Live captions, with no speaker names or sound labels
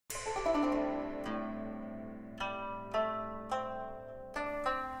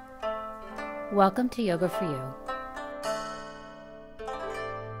Welcome to Yoga for You.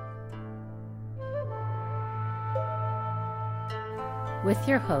 With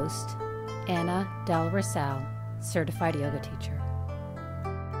your host, Anna Del Rosal, Certified Yoga Teacher.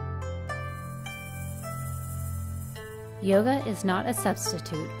 Yoga is not a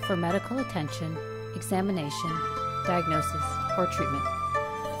substitute for medical attention, examination, diagnosis, or treatment.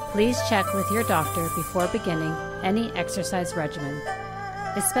 Please check with your doctor before beginning any exercise regimen,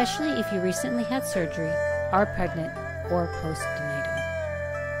 especially if you recently had surgery, are pregnant, or postnatal.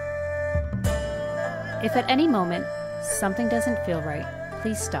 If at any moment something doesn't feel right,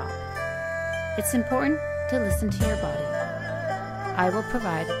 please stop. It's important to listen to your body. I will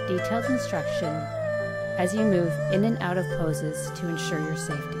provide detailed instruction as you move in and out of poses to ensure your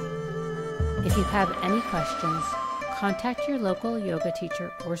safety. If you have any questions, contact your local yoga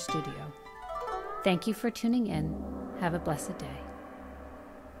teacher or studio. Thank you for tuning in. Have a blessed day.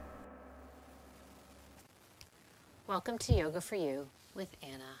 Welcome to Yoga for You with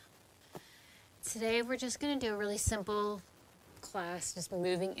Anna. Today we're just going to do a really simple class, just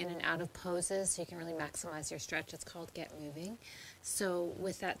moving in and out of poses so you can really maximize your stretch. It's called Get Moving. So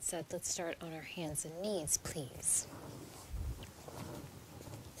with that said, let's start on our hands and knees, please.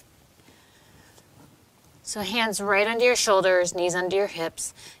 So hands right under your shoulders, knees under your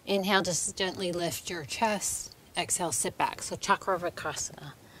hips. Inhale, just gently lift your chest. Exhale, sit back. So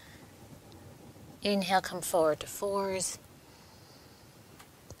Chakravriksasana. Inhale, come forward to fours.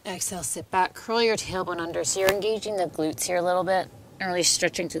 Exhale, sit back. Curl your tailbone under. So you're engaging the glutes here a little bit. And really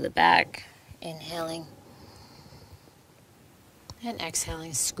stretching through the back. Inhaling. And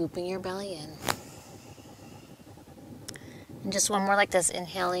exhaling, scooping your belly in. And just one more like this.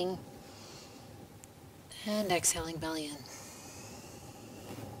 Inhaling. And exhaling, belly in.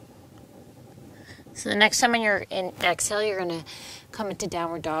 So the next time on your exhale, you're going to come into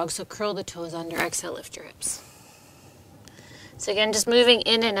downward dog. So curl the toes under. Exhale, lift your hips. So again, just moving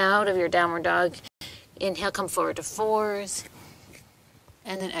in and out of your downward dog. Inhale, come forward to fours.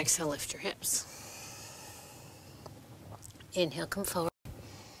 And then exhale, lift your hips. Inhale, come forward.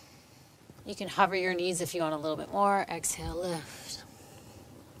 You can hover your knees if you want a little bit more. Exhale, lift.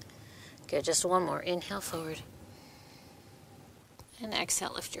 Good, just one more. Inhale, forward. And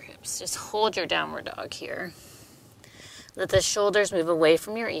exhale, lift your hips. Just hold your downward dog here. Let the shoulders move away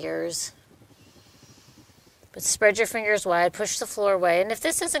from your ears. But spread your fingers wide, push the floor away. And if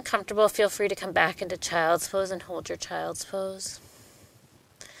this isn't comfortable, feel free to come back into child's pose and hold your child's pose.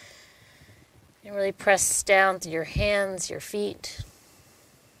 And really press down through your hands, your feet.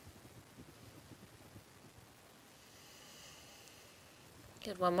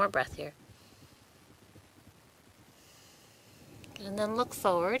 Good, one more breath here. And then look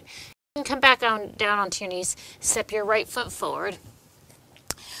forward. And come back down onto your knees. Step your right foot forward.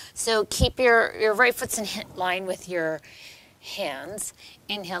 So keep your right foot's in line with your hands.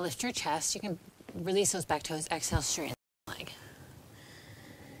 Inhale, lift your chest. You can release those back toes. Exhale, straighten the leg.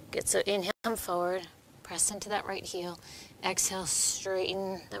 Good, so inhale, come forward. Press into that right heel. Exhale,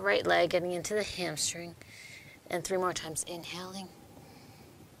 straighten the right leg, getting into the hamstring. And 3 more times, inhaling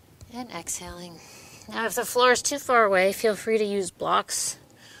and exhaling. Now, if the floor is too far away, feel free to use blocks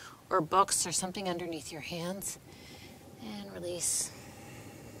or books or something underneath your hands. And release.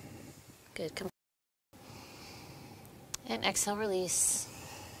 Good. Come. And exhale, release.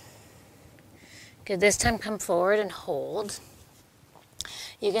 Good. This time, come forward and hold.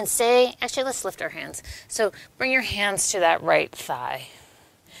 You can say, actually, let's lift our hands. So bring your hands to that right thigh.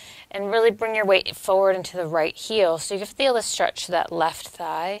 And really bring your weight forward into the right heel. So you can feel the stretch to that left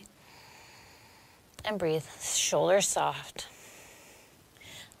thigh. And breathe. Shoulders soft.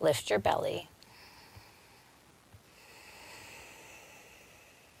 Lift your belly.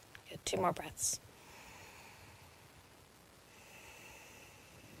 Good. 2 more breaths.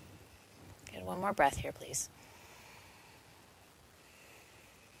 Good. 1 more breath here, please.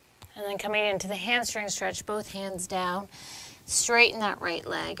 And then coming into the hamstring stretch, both hands down. Straighten that right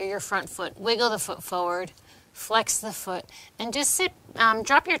leg or your front foot. Wiggle the foot forward. Flex the foot. And just sit,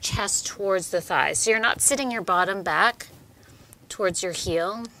 drop your chest towards the thighs. So you're not sitting your bottom back towards your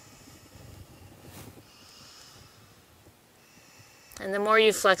heel. And the more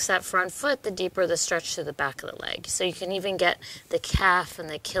you flex that front foot, the deeper the stretch to the back of the leg. So you can even get the calf and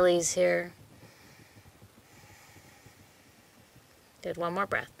the Achilles here. Good. 1 more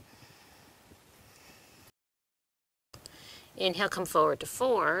breath. Inhale, come forward to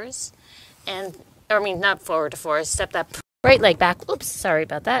fours. Not forward to fours. Step that right leg back. Oops, sorry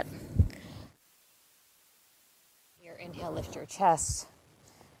about that. Your inhale, lift your chest.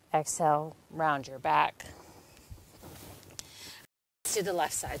 Exhale, round your back. Let's do the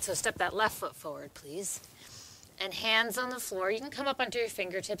left side. So step that left foot forward, please. And hands on the floor. You can come up onto your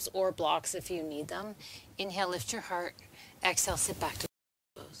fingertips or blocks if you need them. Inhale, lift your heart. Exhale, sit back to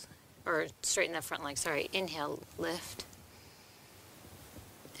pose. Or straighten that front leg, sorry. Inhale, lift.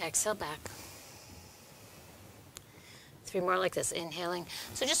 Exhale, back. 3 more like this, inhaling.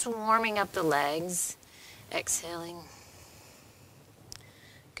 So just warming up the legs. Exhaling.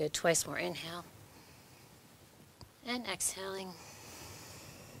 Good, twice more, inhale. And exhaling.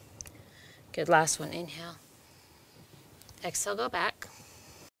 Good, last one, inhale. Exhale, go back.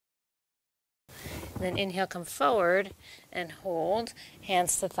 And then inhale, come forward and hold,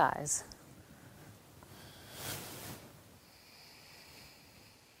 hands to thighs.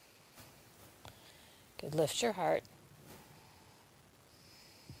 Good, lift your heart.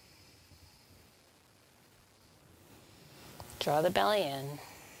 Draw the belly in.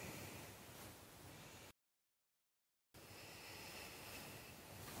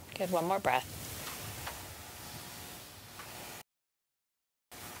 Good, one more breath.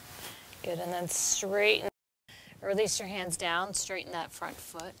 Good, and then straighten, release your hands down, straighten that front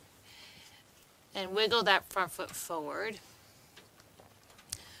foot, and wiggle that front foot forward.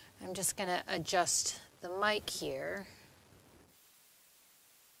 I'm just going to adjust the mic here.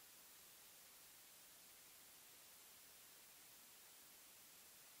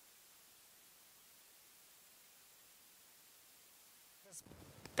 Just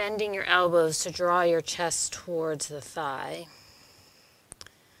bending your elbows to draw your chest towards the thigh.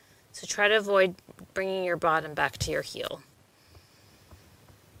 So try to avoid bringing your bottom back to your heel.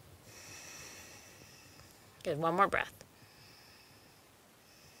 Good, one more breath.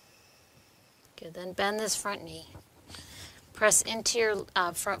 Good, then bend this front knee. Press into your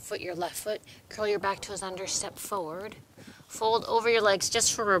front foot, your left foot. Curl your back toes under, step forward. Fold over your legs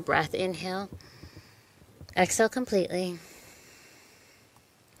just for a breath. Inhale. Exhale completely.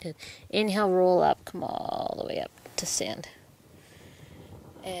 Good. Inhale, roll up. Come all the way up to stand.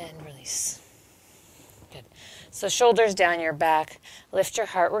 And release. Good. So shoulders down your back. Lift your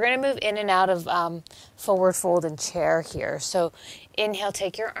heart. We're going to move in and out of forward fold and chair here. So inhale,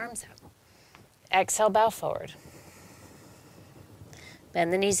 take your arms out. Exhale, bow forward.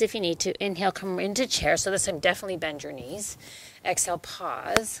 Bend the knees if you need to. Inhale, come into chair. So this time, definitely bend your knees. Exhale,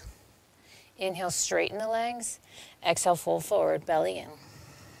 pause. Inhale, straighten the legs. Exhale, fold forward, belly in.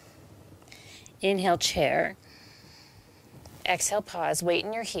 Inhale, chair. Exhale, pause. Weight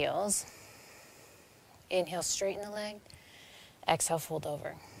in your heels. Inhale, straighten the leg. Exhale, fold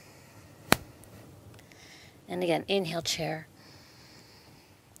over. And again, inhale, chair.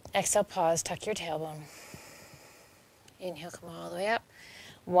 Exhale, pause. Tuck your tailbone. Inhale, come all the way up.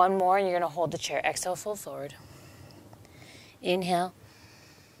 One more, and you're going to hold the chair. Exhale, fold forward. Inhale,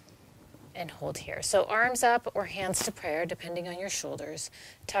 and hold here. So arms up or hands to prayer, depending on your shoulders.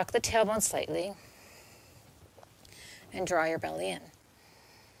 Tuck the tailbone slightly. And draw your belly in.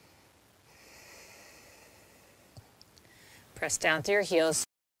 Press down through your heels.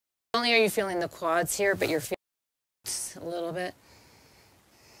 Not only are you feeling the quads here, but you're feeling a little bit.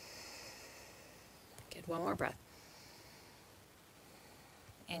 Good, one more breath.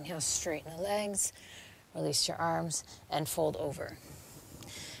 Inhale, straighten the legs, release your arms, and fold over.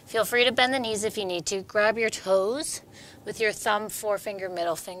 Feel free to bend the knees if you need to. Grab your toes with your thumb, forefinger,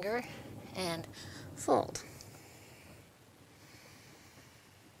 middle finger, and fold.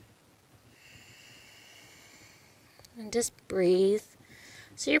 And just breathe.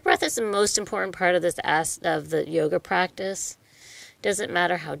 So your breath is the most important part of of the yoga practice. Doesn't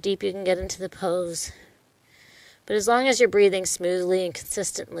matter how deep you can get into the pose. But as long as you're breathing smoothly and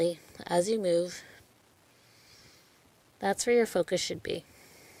consistently as you move, that's where your focus should be.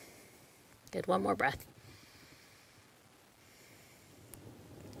 Good, one more breath.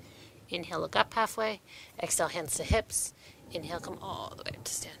 Inhale, look up halfway. Exhale, hands to hips. Inhale, come all the way up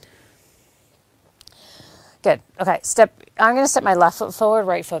to stand. Good. Okay, I'm going to step my left foot forward,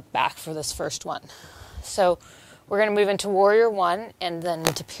 right foot back for this first one. So we're going to move into warrior one and then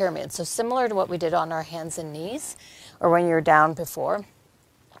into pyramid. So similar to what we did on our hands and knees or when you were down before.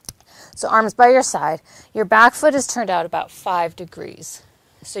 So arms by your side. Your back foot is turned out about 5 degrees.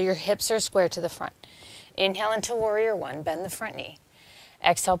 So your hips are square to the front. Inhale into warrior one, bend the front knee.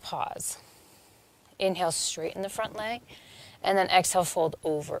 Exhale, pause. Inhale, straighten the front leg. And then exhale, fold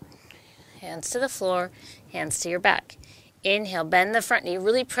over. Hands to the floor, hands to your back. Inhale, bend the front knee.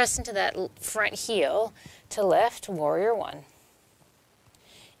 Really press into that front heel to lift, warrior one.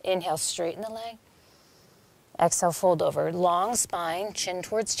 Inhale, straighten the leg. Exhale, fold over. Long spine, chin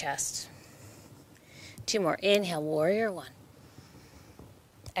towards chest. 2 more. Inhale, warrior one.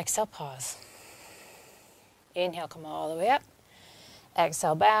 Exhale, pause. Inhale, come all the way up.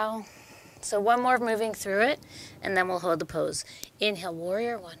 Exhale, bow. So one more moving through it, and then we'll hold the pose. Inhale,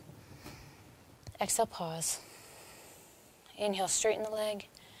 warrior one. Exhale, pause. Inhale, straighten the leg.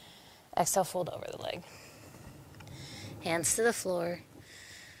 Exhale, fold over the leg. Hands to the floor.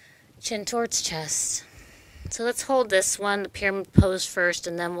 Chin towards chest. So let's hold this one, the pyramid pose first,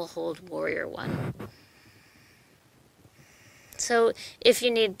 and then we'll hold warrior one. So if you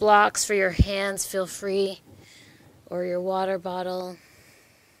need blocks for your hands, feel free, or your water bottle.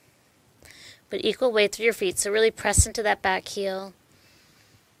 But equal weight through your feet, so really press into that back heel.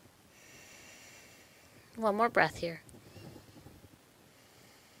 One more breath here.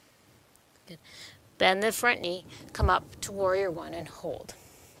 Good. Bend the front knee, come up to warrior one and hold.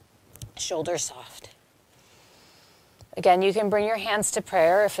 Shoulders soft. Again, you can bring your hands to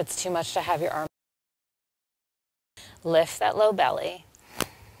prayer if it's too much to have your arms. Lift that low belly.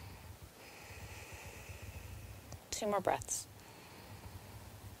 2 more breaths.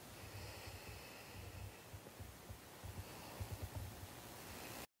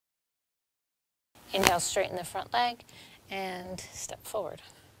 Inhale, straighten the front leg and step forward.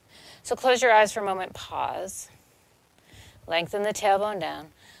 So close your eyes for a moment, pause. Lengthen the tailbone down,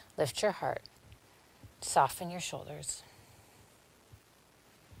 lift your heart, soften your shoulders.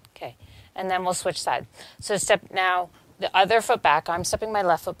 Okay, and then we'll switch sides. So step now the other foot back. I'm stepping my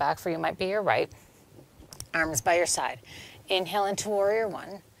left foot back, for you might be your right. Arms by your side. Inhale into warrior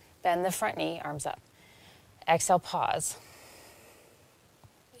one, bend the front knee, arms up. Exhale, pause.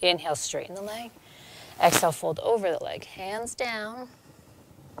 Inhale, straighten the leg. Exhale, fold over the leg, hands down.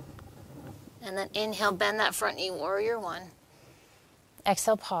 And then inhale, bend that front knee, warrior one.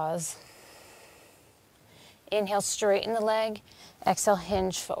 Exhale, pause. Inhale, straighten the leg. Exhale,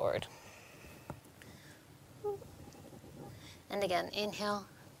 hinge forward. And again, inhale,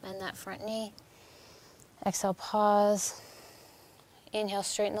 bend that front knee. Exhale, pause. Inhale,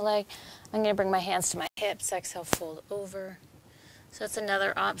 straighten the leg. I'm going to bring my hands to my hips. Exhale, fold over. So that's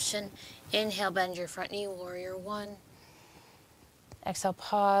another option. Inhale, bend your front knee, warrior one. Exhale,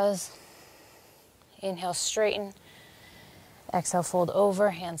 pause. Inhale, straighten. Exhale, fold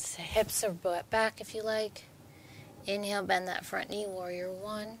over, hands to hips or butt back if you like. Inhale, bend that front knee, warrior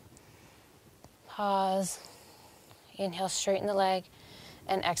one. Pause. Inhale, straighten the leg.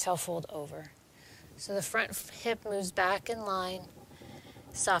 And exhale, fold over. So the front hip moves back in line.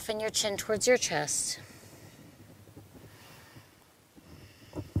 Soften your chin towards your chest.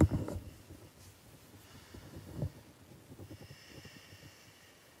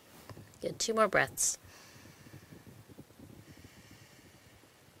 Good, 2 more breaths.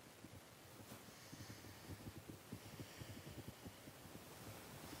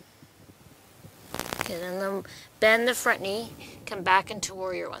 Good, and then bend the front knee, come back into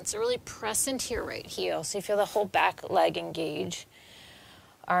warrior one. So really press into your right heel. So you feel the whole back leg engage.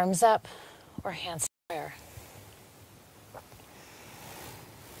 Arms up or hands to prayer.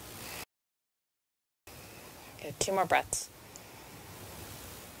 Good, 2 more breaths.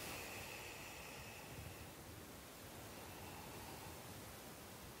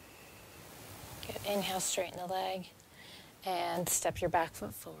 Good, inhale, straighten the leg and step your back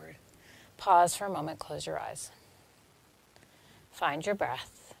foot forward. Pause for a moment, close your eyes. Find your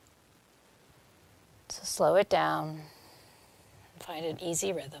breath. So slow it down. Find an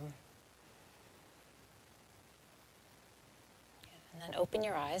easy rhythm. And then open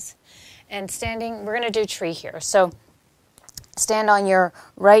your eyes. And standing, we're going to do tree here. So stand on your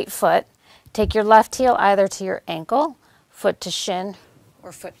right foot. Take your left heel either to your ankle, foot to shin,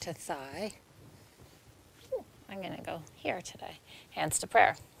 or foot to thigh. I'm going to go here today. Hands to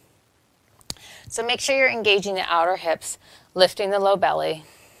prayer. So make sure you're engaging the outer hips, lifting the low belly,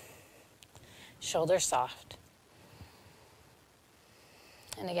 shoulders soft.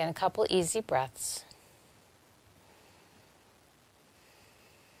 And again, a couple easy breaths.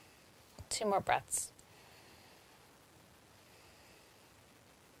 2 more breaths.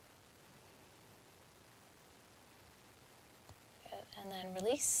 Good. And then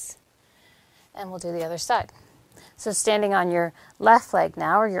release. And we'll do the other side. So standing on your left leg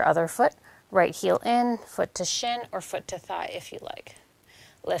now, or your other foot, right heel in, foot to shin, or foot to thigh if you like.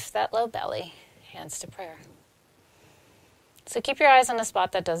 Lift that low belly, hands to prayer. So keep your eyes on a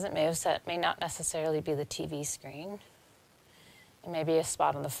spot that doesn't move, so it may not necessarily be the TV screen. It may be a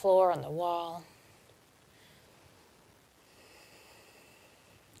spot on the floor, on the wall.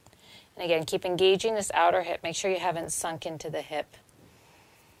 And again, keep engaging this outer hip. Make sure you haven't sunk into the hip,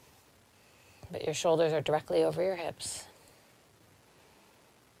 but your shoulders are directly over your hips.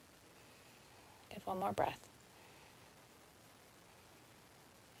 Good, 1 more breath.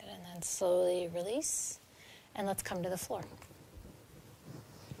 Good, and then slowly release. And let's come to the floor.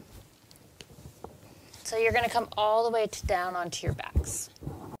 So you're going to come all the way down onto your backs.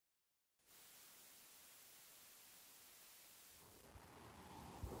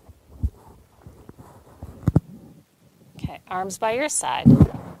 Okay, arms by your side.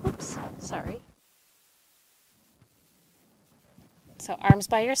 Oops, sorry. So arms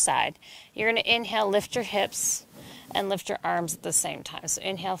by your side. You're going to inhale, lift your hips, and lift your arms at the same time. So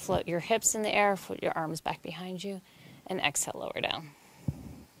inhale, float your hips in the air, float your arms back behind you, and exhale, lower down.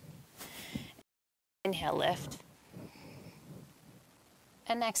 Inhale, lift.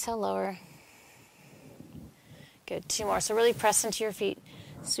 And exhale, lower. Good, 2 more. So really press into your feet.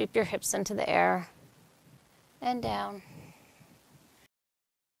 Sweep your hips into the air and down.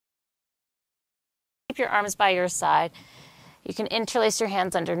 Keep your arms by your side. You can interlace your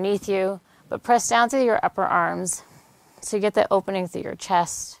hands underneath you, but press down through your upper arms so you get the opening through your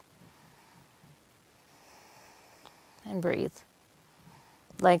chest. And breathe.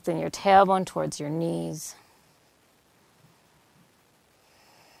 Lengthen your tailbone towards your knees.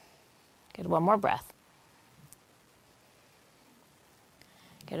 Good, 1 more breath.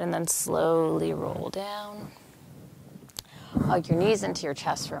 Good, and then slowly roll down. Hug your knees into your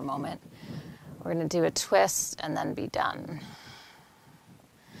chest for a moment. We're going to do a twist and then be done.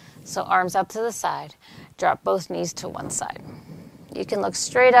 So arms up to the side. Drop both knees to one side. You can look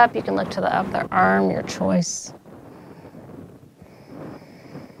straight up. You can look to the other arm, your choice.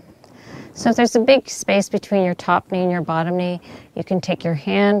 So if there's a big space between your top knee and your bottom knee, you can take your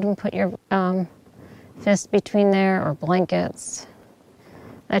hand and put your fist between there, or blankets.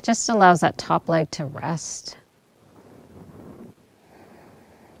 That just allows that top leg to rest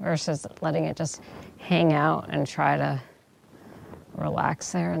versus letting it just hang out and try to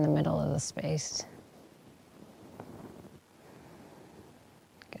relax there in the middle of the space.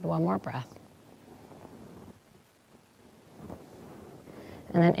 Good, 1 more breath.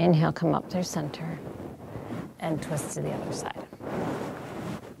 And then inhale, come up through center and twist to the other side.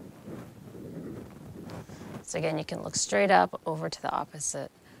 So again, you can look straight up over to the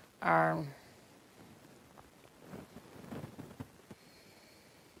opposite arm.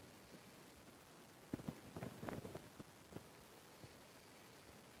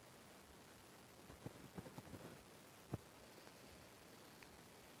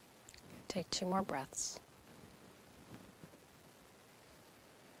 Take 2 more breaths.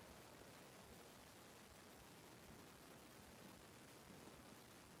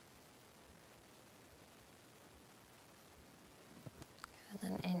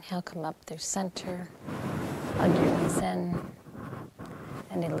 And then inhale, come up through center, hug your knees in,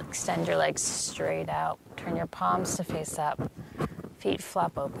 and extend your legs straight out. Turn your palms to face up, feet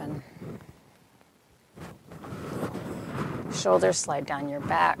flop open. Shoulders slide down your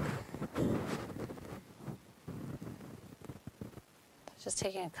back. Just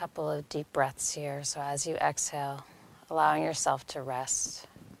taking a couple of deep breaths here. So as you exhale, allowing yourself to rest,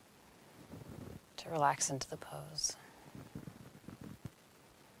 to relax into the pose.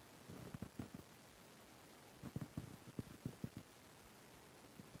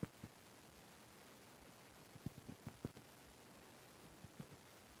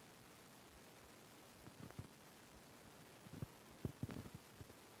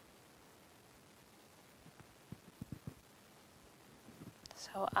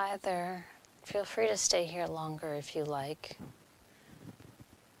 So either feel free to stay here longer if you like,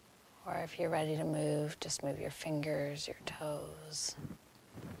 or if you're ready to move, just move your fingers, your toes.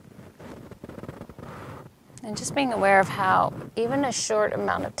 And just being aware of how even a short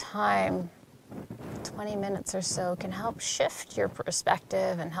amount of time, 20 minutes or so, can help shift your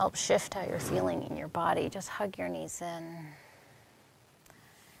perspective and help shift how you're feeling in your body. Just hug your knees in.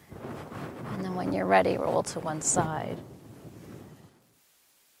 And then when you're ready, roll to one side.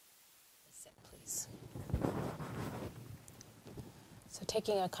 Sit, please. So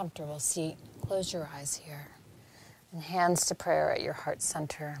taking a comfortable seat, close your eyes here. And hands to prayer at your heart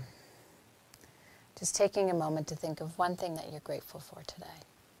center. Just taking a moment to think of one thing that you're grateful for today.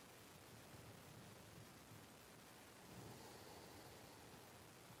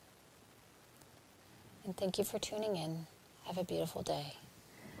 And thank you for tuning in. Have a beautiful day.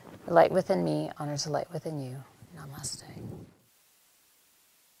 The light within me honors the light within you. Namaste.